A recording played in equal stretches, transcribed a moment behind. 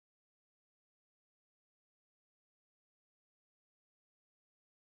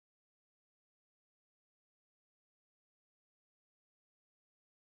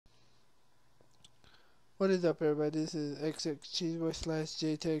What is up, everybody? This is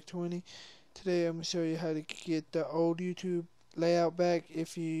xxcheeseboy/jtag20. Today I'm going to show you how to get the old YouTube layout back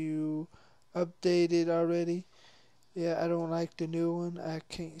if you updated already. Yeah, I don't like the new one. I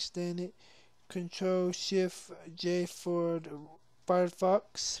can't stand it. Ctrl+Shift+j for the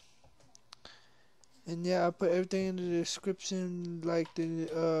Firefox. And yeah, I put everything in the description, like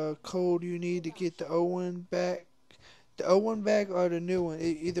the code you need to get the old one back. The old one back or the new one,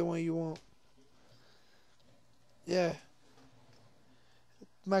 either one you want. Yeah.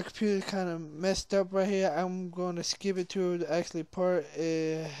 My computer's kind of messed up right here. I'm going to skip it to the actually part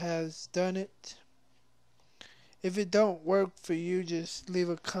it has done it. If it don't work for you, just leave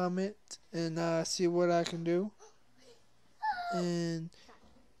a comment and see what I can do. And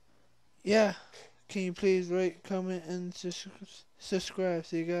yeah, can you please rate, comment, and subscribe.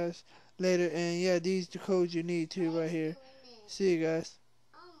 See you guys later. And yeah, these are the codes you need too right here. See you guys.